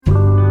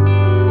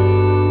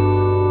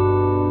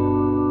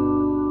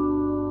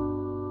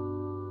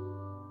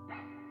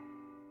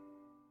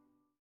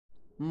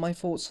my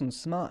thoughts on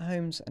smart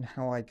homes and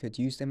how I could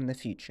use them in the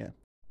future.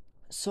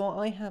 So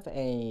I have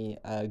a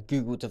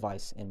Google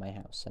device in my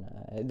house,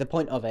 and the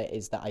point of it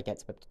is that I get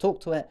to be able to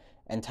talk to it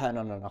and turn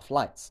on and off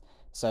lights.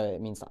 So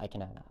it means that I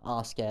can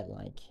ask it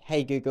like,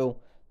 "Hey Google,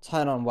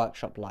 turn on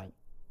workshop light,"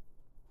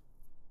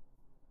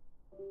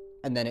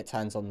 and then it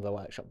turns on the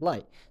workshop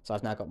light. So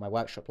I've now got my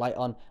workshop light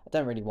on. I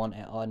don't really want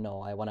it on,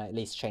 or I want to at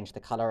least change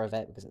the color of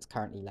it because it's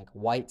currently like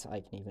white.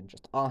 I can even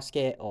just ask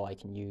it, or I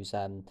can use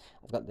I've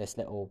got this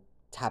little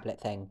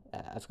tablet thing.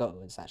 I forgot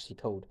what it's actually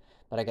called,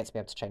 but I get to be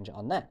able to change it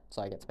on there.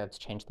 So I get to be able to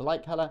change the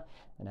light color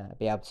and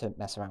be able to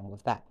mess around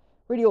with that.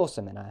 Really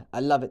awesome, and I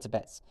love it to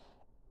bits.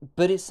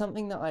 But it's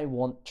something that I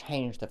want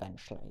changed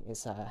eventually.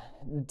 It's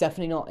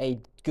definitely not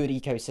a good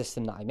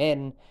ecosystem that I'm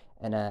in,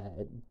 and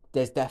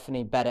there's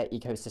definitely better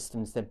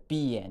ecosystems to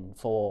be in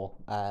for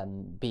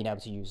being able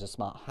to use a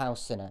smart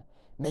house and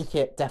make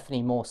it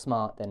definitely more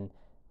smart than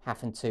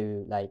having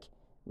to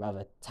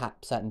rather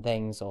tap certain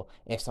things, or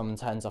if someone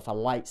turns off a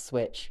light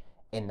switch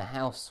in the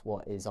house,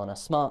 what is on a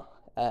smart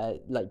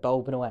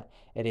bulb and all that,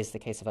 it is the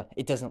case of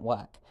it doesn't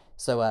work.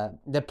 So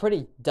they're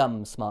pretty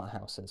dumb smart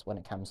houses when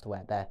it comes to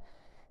where they're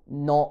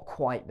not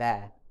quite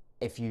there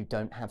if you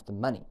don't have the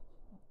money.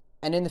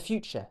 And in the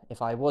future,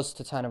 if I was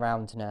to turn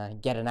around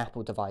and get an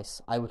Apple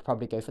device, I would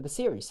probably go for the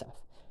Siri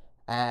stuff.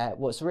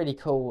 What's really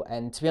cool,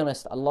 and to be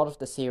honest, a lot of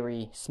the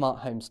Siri smart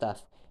home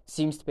stuff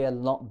seems to be a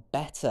lot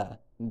better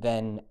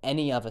than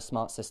any other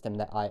smart system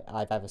that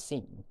I've ever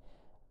seen.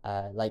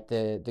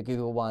 The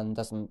Google one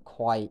doesn't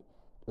quite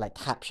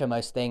capture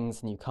most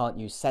things, and you can't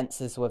use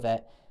sensors with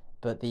it.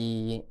 But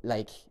the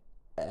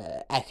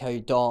Echo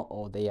Dot,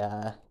 or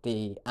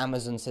the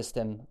Amazon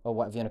system, or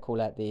whatever you want to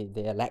call it,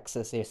 the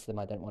Alexa system.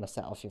 I don't want to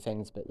set off your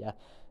things, but yeah,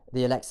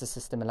 the Alexa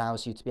system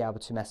allows you to be able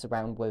to mess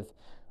around with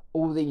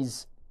all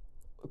these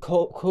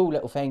cool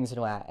little things and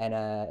all that,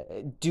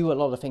 and do a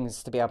lot of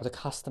things to be able to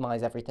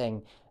customize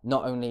everything,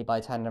 not only by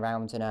turning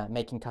around and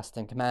making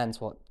custom commands,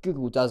 what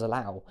Google does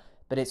allow,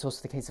 but it's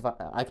also the case of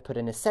I could put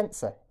in a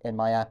sensor in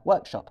my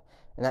workshop,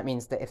 and that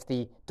means that if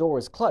the door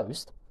is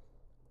closed,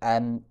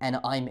 and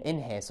I'm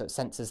in here, so it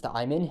senses that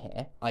I'm in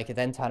here, I could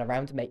then turn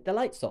around and make the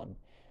lights on.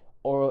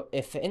 Or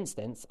if, for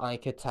instance, I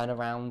could turn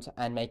around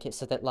and make it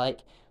so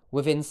that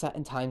within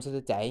certain times of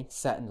the day,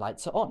 certain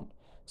lights are on.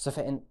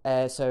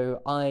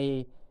 So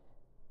I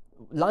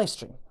live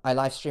stream. I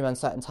live stream on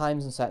certain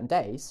times and certain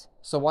days.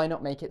 So why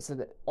not make it so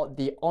that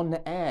the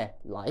on-air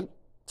light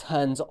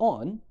turns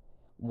on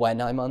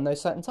when I'm on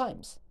those certain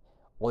times?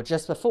 Or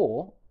just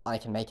before, I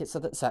can make it so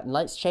that certain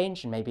lights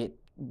change, and maybe it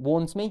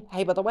warns me,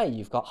 "Hey, by the way,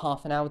 you've got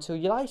half an hour till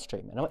your live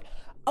stream." And I'm like,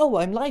 "Oh,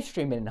 I'm live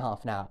streaming in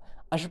half an hour.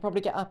 I should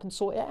probably get up and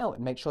sort it out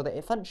and make sure that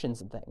it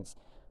functions and things."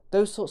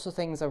 Those sorts of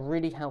things are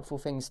really helpful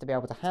things to be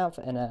able to have,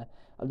 and I'd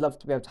love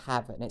to be able to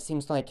have. And it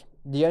seems like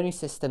the only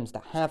systems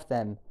that have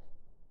them,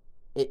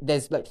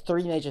 there's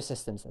three major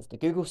systems. There's the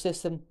Google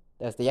system,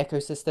 there's the Echo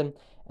system,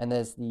 and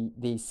there's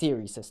the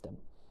Siri system.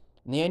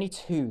 And the only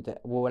two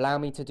that will allow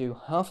me to do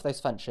half of those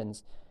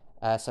functions,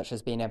 such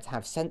as being able to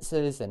have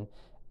sensors and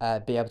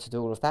be able to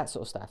do all of that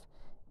sort of stuff,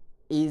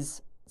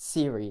 is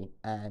Siri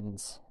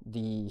and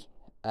the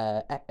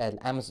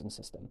Amazon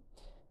system,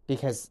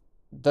 because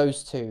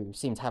those two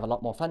seem to have a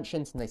lot more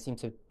functions and they seem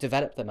to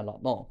develop them a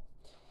lot more.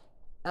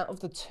 Out of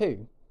the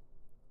two,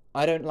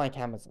 I don't like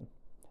Amazon.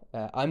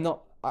 I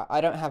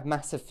don't have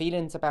massive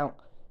feelings about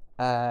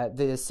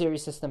the Siri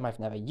system. I've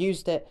never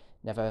used it,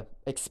 never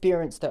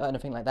experienced it or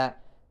anything like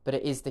that, but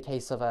it is the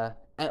case of out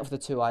of the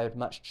two, I would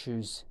much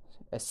choose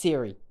a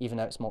Siri, even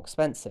though it's more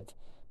expensive,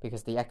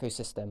 because the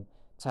ecosystem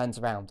turns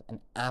around and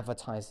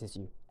advertises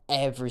you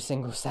every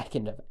single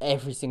second of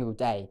every single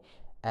day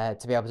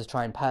to be able to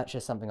try and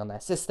purchase something on their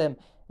system.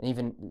 And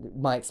even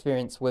my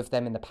experience with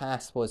them in the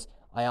past was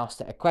I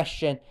asked it a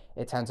question,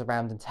 it turns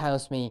around and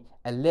tells me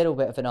a little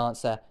bit of an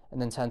answer,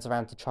 and then turns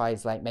around to try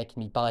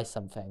making me buy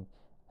something.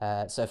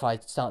 So if I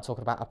start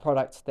talking about a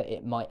product that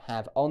it might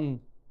have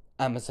on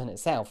Amazon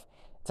itself,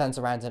 it turns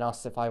around and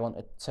asks if I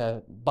wanted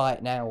to buy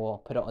it now or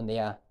put it on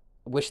the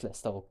wish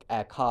list or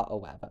cart or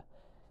whatever.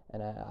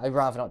 And I'd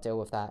rather not deal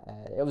with that.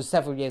 It was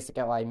several years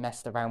ago I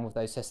messed around with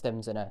those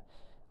systems, and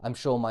I'm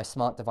sure my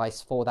smart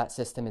device for that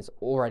system is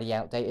already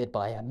outdated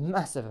by a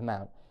massive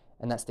amount,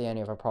 and that's the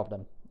only other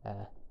problem.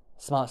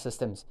 Smart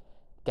systems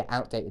get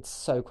outdated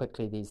so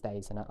quickly these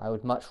days, and I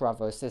would much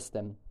rather a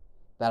system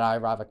that I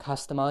rather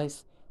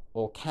customize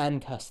or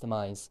can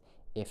customize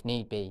if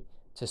need be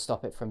to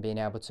stop it from being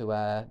able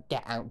to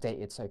get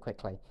outdated so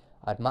quickly.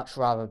 I'd much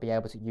rather be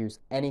able to use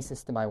any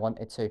system I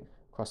wanted to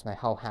across my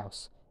whole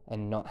house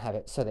and not have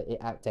it so that it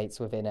outdates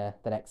within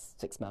the next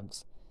 6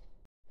 months.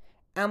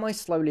 Am I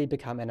slowly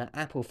becoming an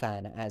Apple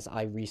fan as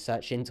I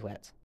research into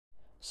it?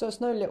 So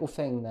it's no little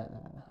thing that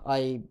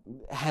I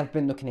have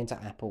been looking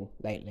into Apple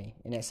lately,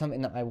 and it's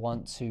something that I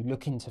want to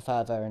look into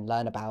further and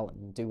learn about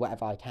and do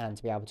whatever I can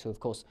to be able to, of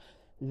course,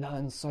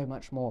 learn so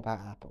much more about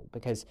Apple,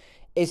 because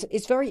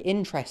it's very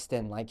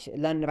interesting. Like,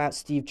 learning about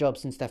Steve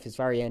Jobs and stuff is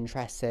very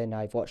interesting.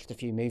 I've watched a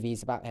few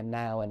movies about him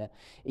now, and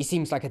he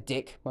seems like a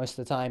dick most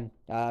of the time.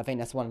 I think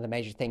that's one of the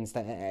major things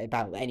that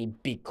about any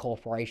big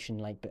corporation,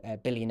 like a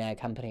billionaire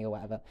company or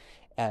whatever.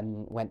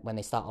 When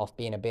they start off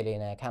being a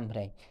billionaire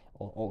company,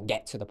 or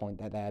get to the point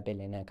that they're a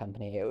billionaire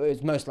company, it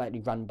was most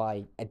likely run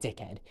by a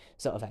dickhead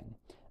sort of thing.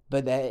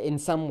 But in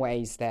some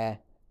ways, they're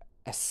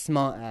a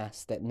smart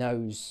ass that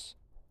knows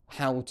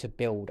how to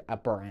build a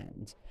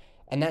brand.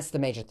 And that's the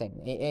major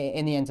thing.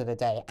 In the end of the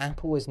day,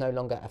 Apple is no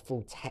longer a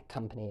full tech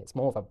company. It's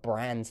more of a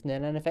brand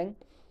than anything.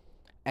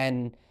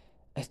 And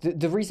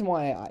the reason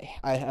why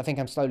I think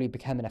I'm slowly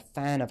becoming a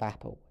fan of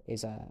Apple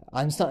is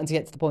I'm starting to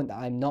get to the point that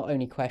I'm not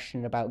only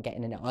questioning about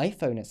getting an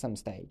iPhone at some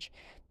stage,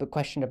 but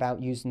questioning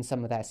about using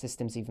some of their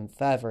systems even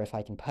further if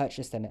I can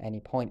purchase them at any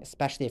point,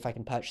 especially if I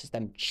can purchase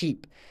them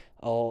cheap,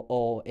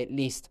 or at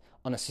least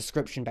on a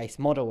subscription-based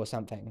model or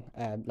something,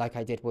 like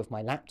I did with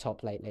my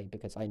laptop lately,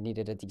 because I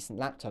needed a decent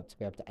laptop to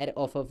be able to edit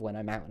off of when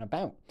I'm out and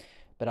about.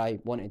 But I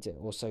wanted it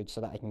also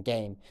so that I can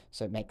game,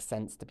 so it makes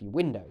sense to be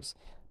Windows.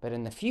 But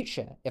in the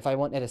future, if I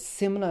wanted a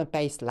similar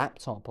based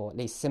laptop, or at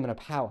least similar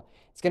power,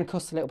 it's going to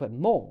cost a little bit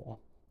more,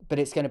 but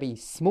it's going to be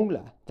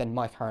smaller than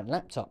my current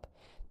laptop.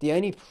 The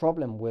only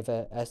problem with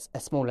a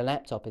smaller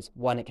laptop is,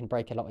 one, it can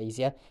break a lot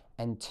easier,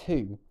 and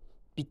two,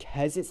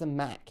 because it's a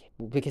Mac,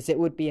 because it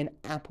would be an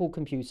Apple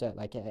computer,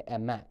 like a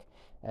Mac,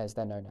 as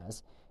they're known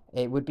as,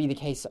 it would be the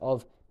case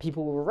of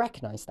people will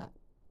recognize that.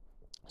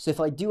 So if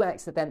I do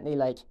accidentally,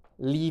 like,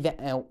 leave it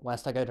out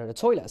whilst I go to the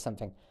toilet or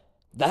something,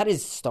 that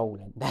is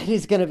stolen. That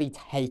is going to be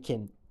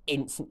taken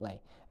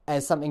instantly.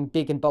 As something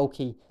big and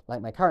bulky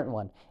like my current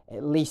one,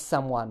 at least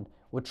someone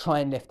would try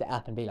and lift it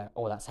up and be like,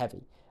 oh, that's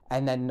heavy,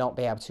 and then not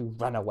be able to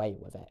run away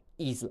with it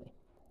easily.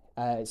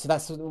 So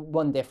that's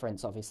one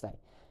difference, obviously.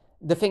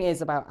 The thing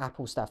is about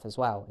Apple stuff as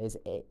well is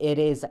it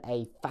is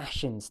a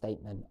fashion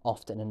statement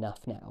often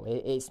enough now.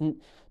 It's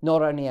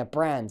not only a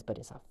brand, but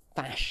it's a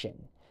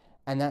fashion.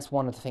 And that's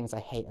one of the things I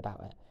hate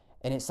about it.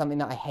 And it's something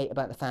that I hate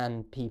about the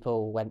fan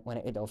people,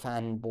 or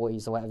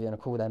fanboys, or whatever you want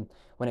to call them,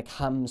 when it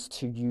comes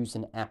to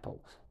using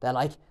Apple. They're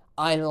like,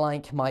 I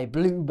like my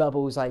blue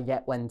bubbles I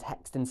get when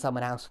texting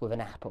someone else with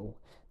an Apple.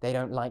 They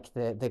don't like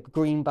the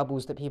green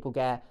bubbles that people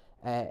get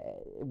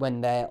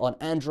when they're on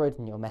Android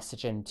and you're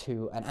messaging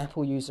to an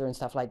Apple user and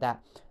stuff like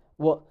that.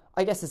 Well,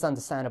 I guess it's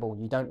understandable.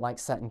 You don't like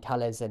certain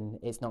colors, and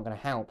it's not going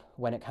to help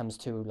when it comes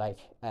to like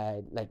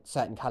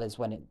certain colors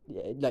when it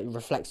like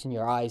reflects in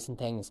your eyes and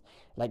things.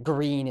 Like,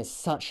 green is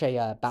such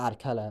a bad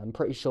color. I'm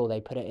pretty sure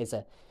they put it as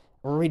a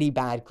really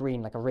bad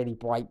green, like a really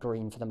bright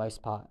green for the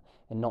most part,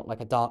 and not like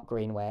a dark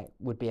green where it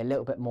would be a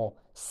little bit more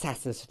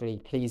satisfactorily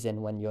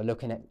pleasing when you're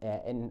looking at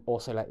and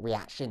also like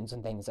reactions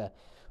and things are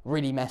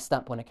really messed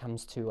up when it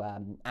comes to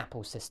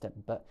Apple system.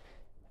 But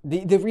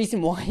the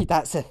reason why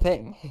that's a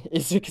thing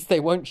is because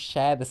they won't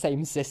share the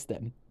same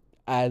system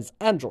as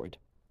Android.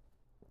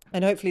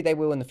 And hopefully they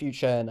will in the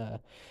future, and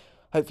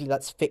hopefully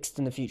that's fixed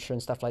in the future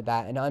and stuff like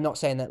that. And I'm not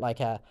saying that like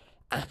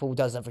Apple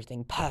does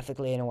everything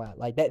perfectly in a way.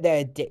 Like,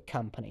 they're a dick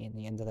company in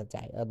the end of the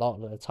day, a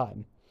lot of the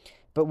time.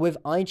 But with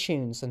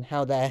iTunes and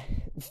how they're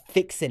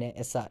fixing it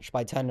as such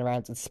by turning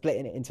around and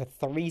splitting it into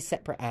 3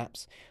 separate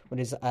apps, what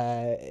is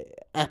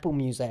Apple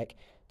Music,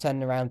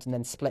 turning around and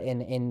then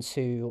splitting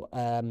into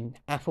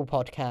Apple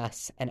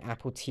Podcasts and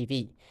Apple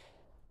TV.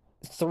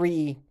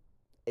 3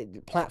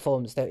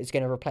 platforms that is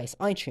going to replace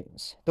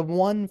iTunes. The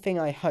one thing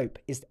I hope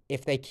is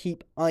if they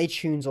keep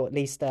iTunes, or at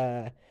least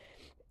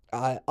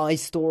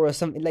iStore or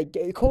something, like,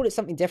 call it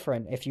something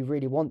different if you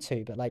really want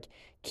to, but like,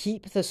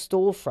 keep the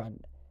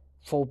storefront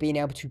for being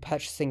able to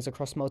purchase things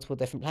across multiple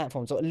different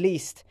platforms, or at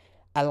least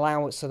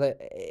allow it so that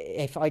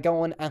if I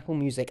go on Apple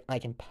Music, I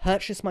can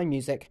purchase my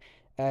music.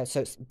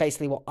 So it's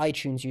basically what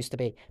iTunes used to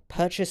be.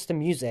 Purchase the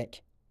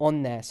music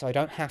on there so I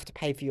don't have to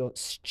pay for your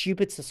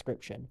stupid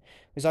subscription.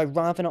 Because I'd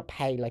rather not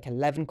pay like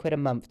 11 quid a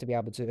month to be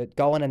able to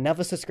go on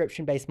another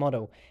subscription-based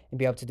model and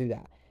be able to do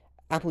that.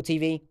 Apple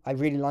TV, I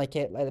really like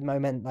it at the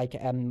moment. Like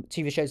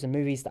TV shows and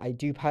movies that I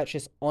do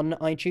purchase on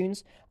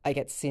iTunes, I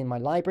get to see in my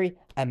library.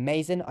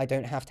 Amazing. I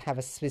don't have to have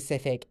a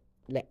specific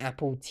like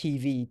Apple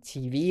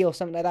TV or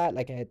something like that,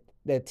 like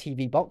the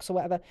TV box or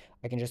whatever.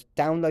 I can just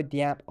download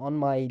the app on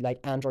my like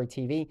Android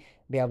TV,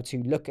 be able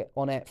to look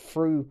on it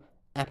through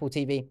Apple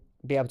TV,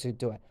 be able to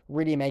do it.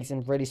 Really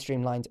amazing, really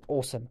streamlined,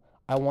 awesome.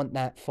 I want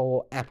that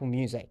for Apple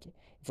Music.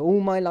 For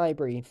all my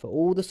library, for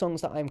all the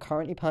songs that I'm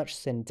currently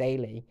purchasing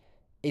daily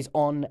is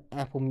on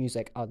Apple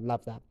Music, I'd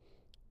love that.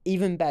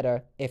 Even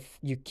better if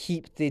you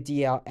keep the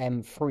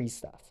DRM free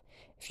stuff.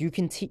 If you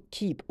can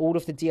keep all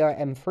of the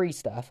DRM free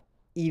stuff,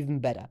 even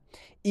better.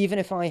 Even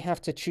if I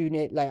have to tune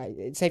it, like,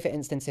 say for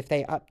instance, if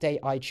they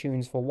update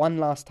iTunes for one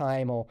last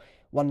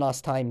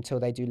time till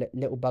they do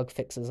little bug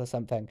fixes or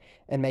something,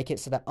 and make it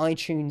so that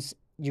iTunes,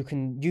 you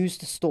can use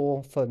the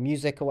store for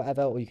music or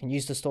whatever, or you can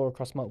use the store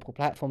across multiple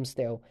platforms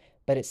still,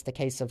 but it's the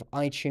case of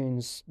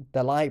iTunes,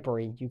 the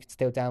library, you can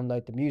still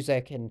download the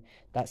music, and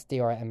that's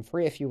DRM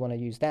free if you want to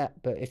use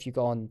that. But if you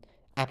go on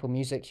Apple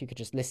Music, you could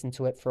just listen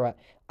to it for it.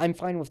 I'm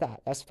fine with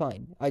that. That's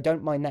fine. I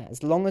don't mind that.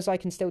 As long as I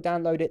can still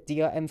download it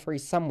DRM-free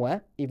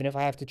somewhere, even if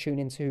I have to tune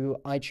into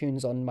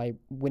iTunes on my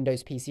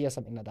Windows PC or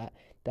something like that,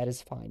 that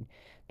is fine.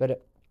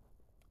 But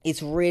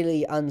it's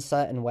really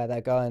uncertain where they're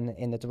going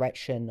in the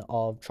direction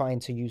of trying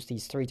to use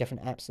these three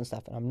different apps and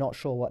stuff, and I'm not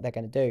sure what they're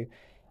going to do.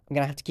 I'm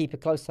going to have to keep a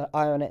close eye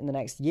on it in the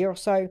next year or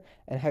so,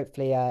 and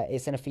hopefully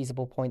it's in a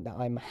feasible point that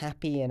I'm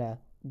happy and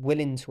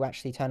willing to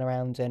actually turn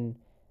around and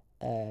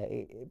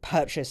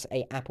purchase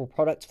a Apple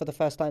product for the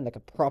first time, like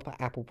a proper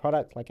Apple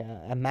product, like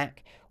a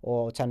Mac,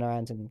 or turn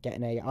around and get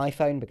an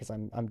iPhone because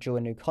I'm due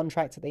a new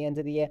contract at the end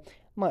of the year.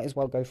 Might as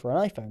well go for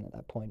an iPhone at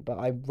that point, but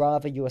I'd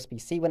rather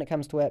USB-C when it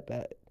comes to it,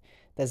 but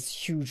there's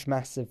huge,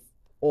 massive,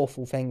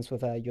 awful things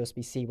with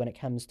USB-C when it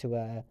comes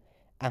to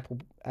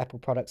Apple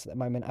products at the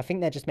moment. I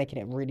think they're just making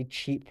it really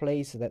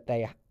cheaply so that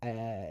they've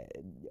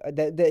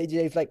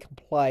like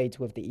complied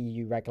with the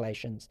EU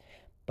regulations,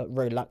 but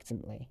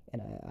reluctantly.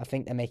 And I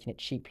think they're making it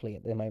cheaply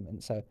at the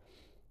moment. So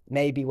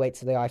maybe wait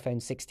till the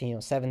iPhone 16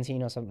 or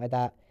 17 or something like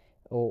that,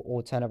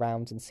 or turn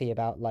around and see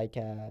about like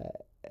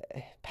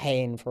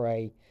paying for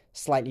a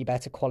slightly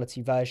better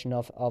quality version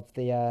of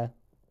the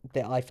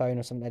iPhone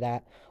or something like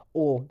that,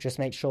 or just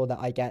make sure that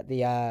I get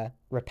the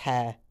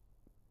repair.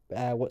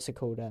 What's it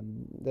called?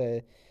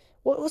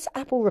 What's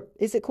Apple?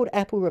 Is it called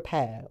Apple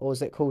Repair, or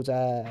is it called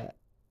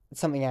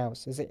something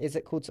else? Is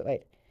it called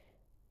like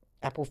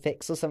Apple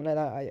Fix or something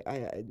like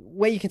that?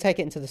 Where you can take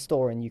it into the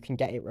store and you can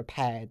get it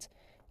repaired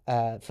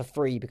for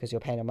free because you're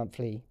paying a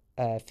monthly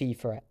fee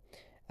for it.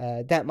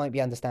 That might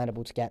be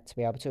understandable to get, to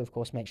be able to, of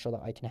course, make sure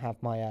that I can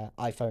have my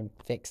iPhone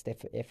fixed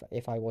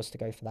if I was to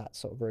go for that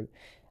sort of route.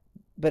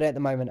 But at the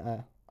moment,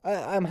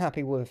 I'm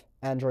happy with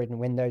Android and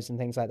Windows and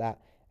things like that,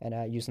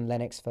 and using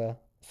Linux for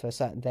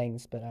certain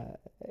things. But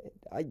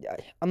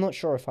I'm not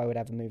sure if I would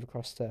ever move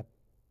across to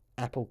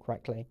Apple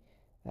correctly.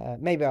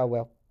 Maybe I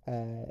will.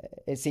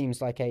 It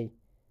seems like a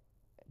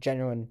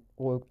genuine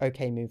or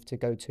okay move to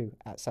go to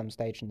at some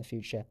stage in the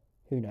future.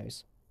 Who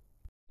knows?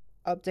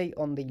 Update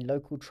on the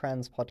local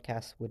trans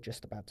podcast we're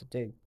just about to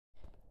do.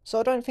 So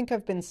I don't think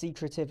I've been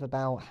secretive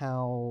about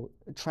how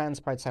Trans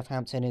Pride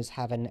Southampton is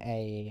having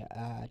a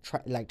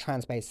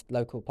trans-based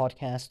local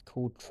podcast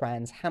called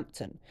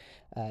Transhampton.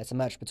 It's a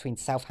merge between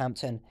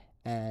Southampton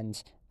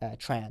and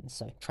trans,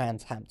 so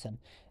Transhampton.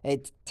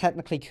 It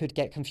technically could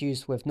get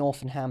confused with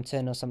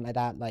Northampton or something like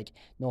that, like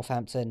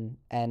Northampton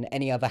and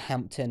any other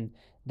Hampton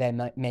there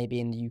may be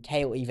in the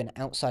UK or even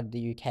outside of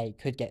the UK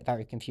could get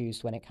very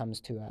confused when it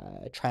comes to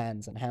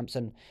trans and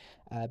Hampton,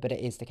 but it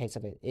is the case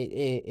of it.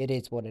 It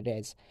is what it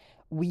is.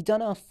 We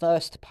done our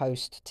first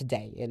post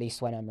today, at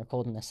least when I'm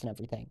recording this and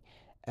everything,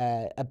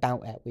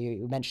 about it. We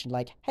mentioned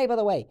like, hey, by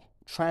the way,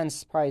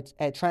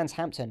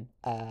 Transhampton,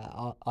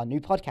 our new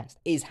podcast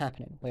is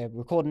happening. We're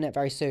recording it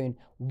very soon.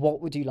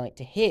 What would you like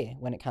to hear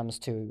when it comes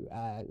to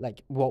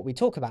like what we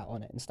talk about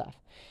on it and stuff?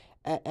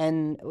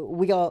 And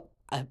we got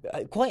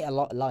quite a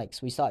lot of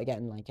likes. We started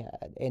getting like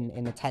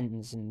in the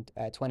tens and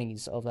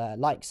 20s of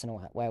likes and all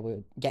that, where we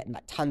were getting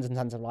like tons and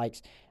tons of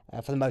likes.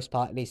 For the most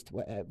part, at least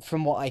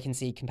from what I can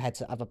see, compared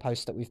to other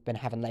posts that we've been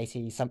having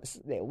lately,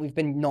 we've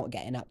been not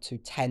getting up to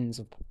tens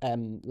of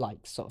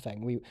likes, sort of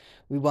thing.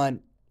 We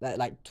weren't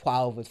like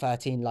 12 or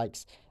 13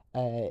 likes.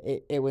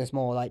 It was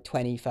more like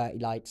 20, 30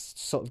 likes,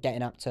 sort of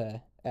getting up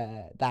to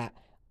that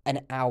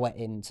an hour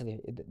into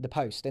the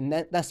post, and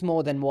that's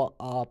more than what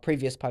our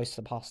previous posts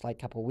the past like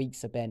couple of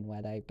weeks have been,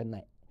 where they've been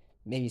like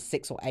maybe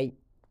 6 or 8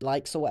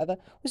 likes or whatever.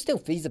 It was still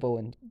feasible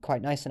and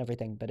quite nice and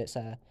everything, but it's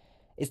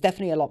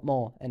definitely a lot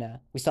more. And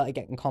we started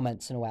getting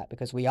comments and all that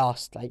because we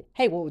asked like,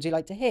 hey, what would you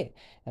like to hear?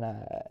 And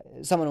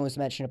someone was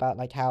mentioning about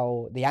like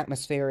how the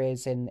atmosphere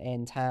is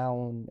in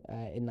town,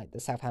 in like the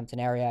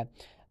Southampton area,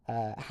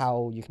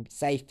 how you can be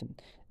safe and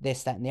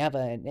this, that, and the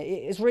other. And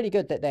it's really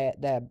good that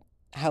they're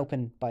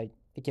helping by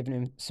giving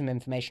them some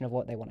information of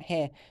what they want to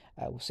hear.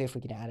 We'll see if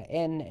we can add it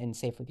in and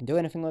see if we can do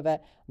anything with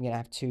it. I'm going to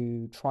have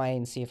to try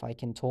and see if I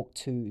can talk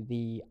to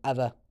the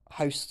other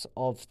hosts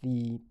of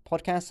the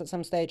podcast at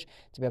some stage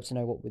to be able to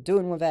know what we're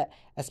doing with it,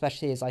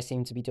 especially as I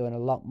seem to be doing a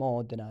lot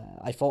more than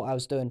I thought I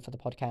was doing for the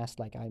podcast.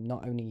 Like, I'm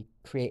not only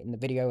creating the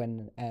video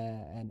and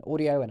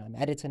audio, and I'm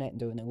editing it and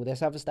doing all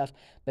this other stuff,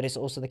 but it's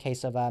also the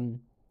case of I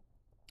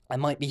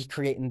might be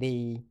creating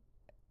the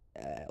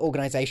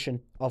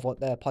organization of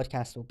what the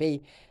podcast will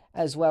be,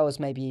 as well as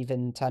maybe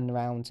even turning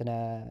around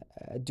and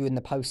doing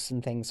the posts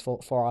and things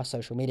for our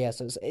social media.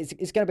 So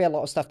it's going to be a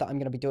lot of stuff that I'm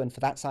going to be doing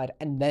for that side.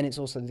 And then it's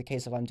also the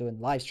case of I'm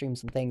doing live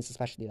streams and things,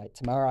 especially like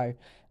tomorrow.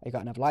 I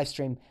got another live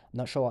stream. I'm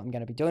not sure what I'm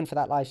going to be doing for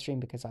that live stream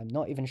because I'm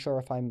not even sure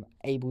if I'm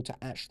able to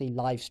actually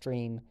live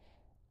stream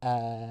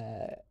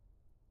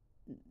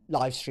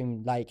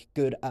like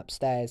good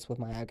upstairs with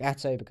my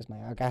Elgato, because my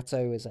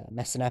Elgato is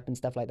messing up and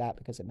stuff like that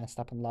because it messed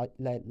up on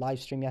live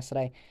stream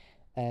yesterday,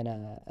 and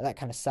that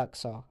kind of sucks.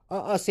 So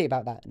I'll see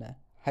about that, and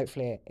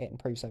hopefully it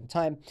improves over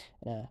time,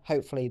 and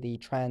hopefully the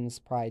Trans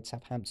Pride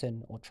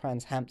Southampton or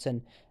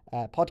Transhampton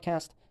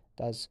podcast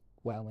does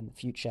well in the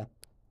future.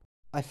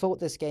 I thought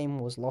this game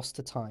was lost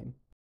to time.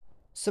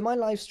 So my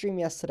live stream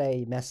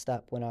yesterday messed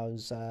up when I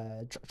was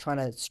trying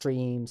to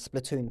stream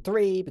Splatoon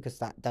 3 because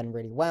that done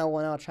really well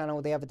on our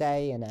channel the other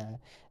day, and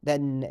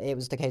then it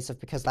was the case of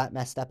because that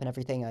messed up and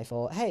everything, I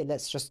thought, hey,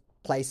 let's just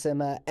play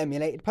some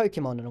emulated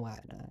Pokemon and all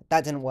that. And,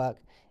 that didn't work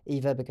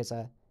either because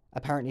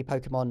apparently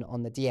Pokemon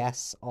on the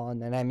DS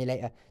on an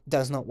emulator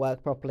does not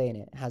work properly, and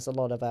it has a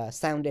lot of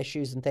sound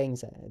issues and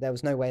things. There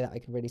was no way that I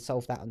could really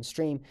solve that on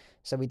stream,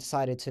 so we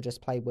decided to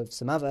just play with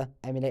some other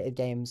emulated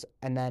games,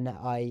 and then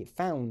I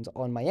found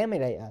on my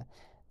emulator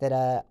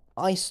that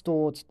I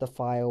stored the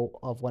file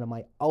of one of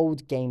my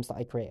old games that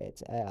I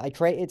created. I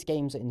created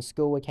games in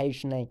school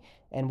occasionally,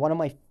 and one of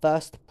my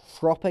first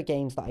proper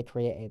games that I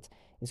created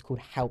is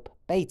called Help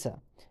Beta.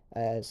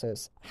 So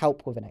it's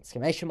help with an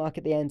exclamation mark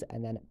at the end,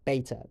 and then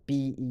beta,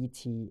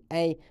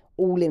 Beta,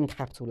 all in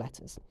capital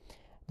letters.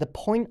 The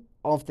point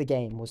of the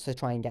game was to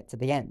try and get to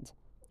the end.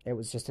 It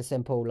was just a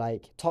simple,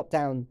 like,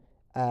 top-down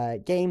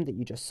game that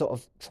you just sort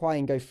of try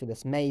and go through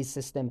this maze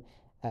system,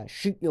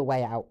 shoot your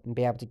way out, and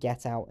be able to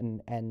get out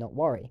and not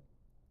worry.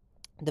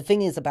 The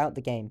thing is about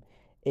the game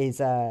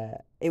is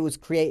it was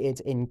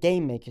created in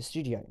Game Maker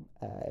Studio,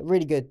 a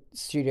really good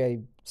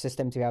studio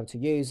system to be able to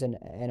use, and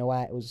in a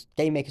way it was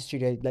Game Maker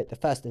Studio, like the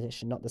first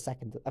edition, not the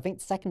second. I think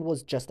the second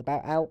was just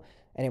about out,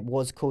 and it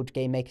was called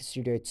Game Maker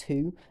Studio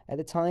 2 at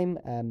the time,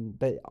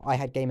 but I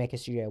had Game Maker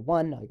Studio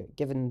 1. I got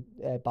given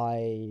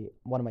by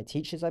one of my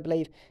teachers, I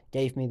believe,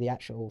 gave me the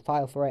actual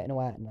file for it in a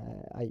way,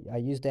 and I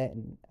used it,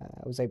 and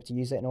I was able to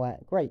use it in a way.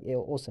 Great,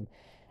 awesome.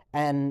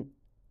 And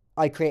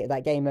I created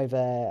that game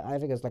over, I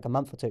think it was like a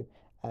month or two.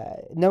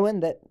 Knowing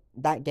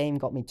that game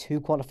got me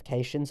 2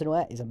 qualifications in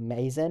it is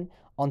amazing.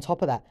 On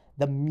top of that,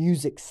 the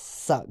music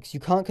sucks. You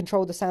can't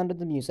control the sound of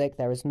the music.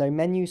 There is no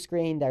menu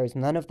screen. There is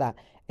none of that.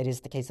 It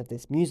is the case of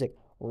this music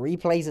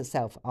replays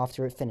itself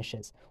after it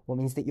finishes, what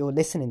means that you're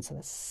listening to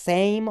the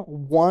same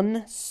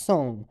one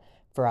song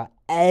throughout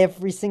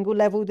every single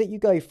level that you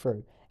go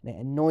through, and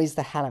it annoys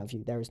the hell out of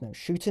you. There is no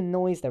shooting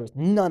noise. There is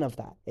none of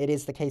that. It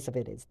is the case of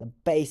it is the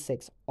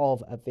basics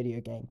of a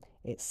video game.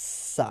 It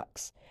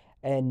sucks.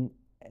 And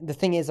the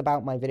thing is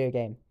about my video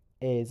game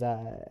is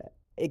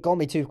it got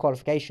me 2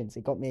 qualifications.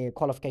 It got me a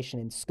qualification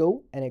in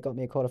school, and it got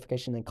me a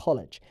qualification in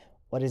college.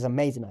 What is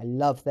amazing. I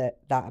love that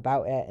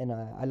about it, and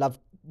I love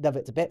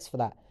it to bits for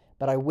that.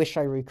 But I wish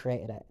I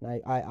recreated it,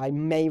 and I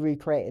may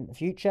recreate it in the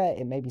future.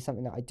 It may be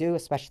something that I do,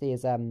 especially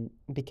as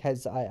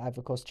because I've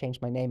of course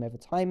changed my name over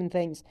time and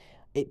things.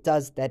 It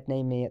does dead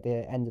name me at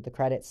the end of the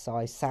credits, so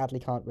I sadly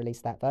can't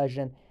release that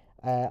version.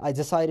 I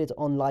decided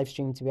on live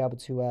stream to be able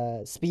to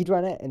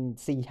speedrun it and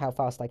see how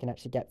fast I can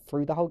actually get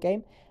through the whole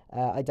game.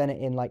 I done it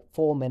in like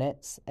 4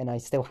 minutes, and I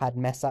still had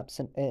mess ups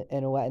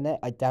in all that in there.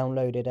 I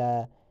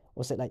downloaded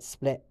what's it like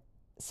split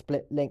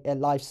link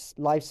live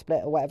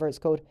split or whatever it's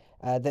called.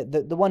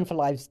 The one for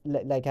live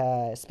like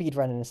speed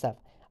running and stuff.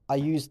 I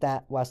used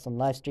that whilst on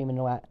live streaming and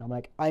all that, and I'm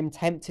like, I'm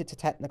tempted to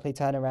technically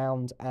turn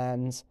around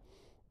and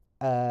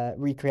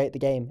recreate the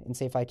game and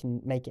see if I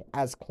can make it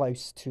as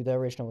close to the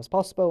original as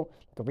possible,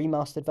 like a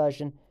remastered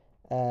version.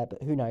 But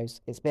who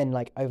knows? It's been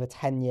like over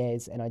 10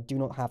 years, and I do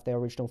not have the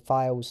original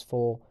files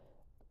for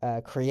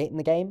creating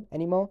the game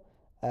anymore.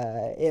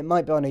 It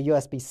might be on a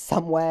USB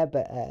somewhere,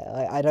 but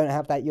I don't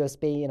have that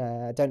USB, and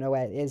I don't know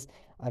where it is.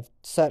 I've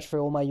searched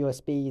through all my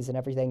USBs and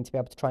everything to be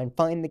able to try and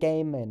find the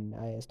game, and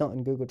it's not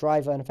in Google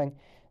Drive or anything.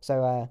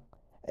 So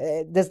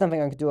there's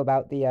nothing I can do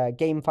about the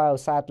game file,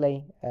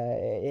 sadly,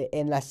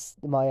 unless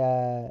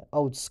my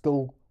old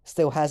school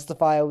still has the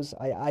files.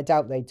 I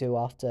doubt they do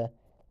after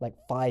like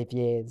 5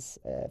 years,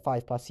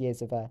 5+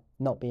 years of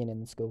not being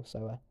in the school.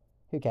 So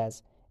who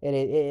cares?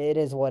 It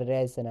is what it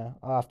is, and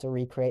I'll have to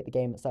recreate the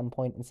game at some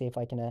point and see if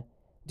I can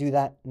do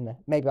that. And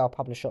maybe I'll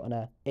publish it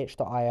on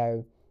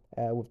itch.io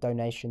with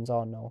donations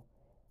on, or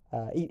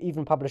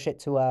even publish it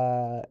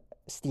to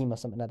Steam or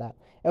something like that.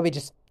 It'll be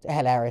just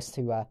hilarious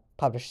to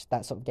publish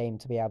that sort of game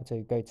to be able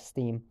to go to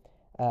Steam.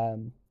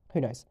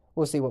 Who knows?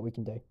 We'll see what we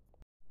can do.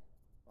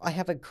 I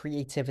have a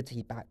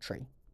creativity battery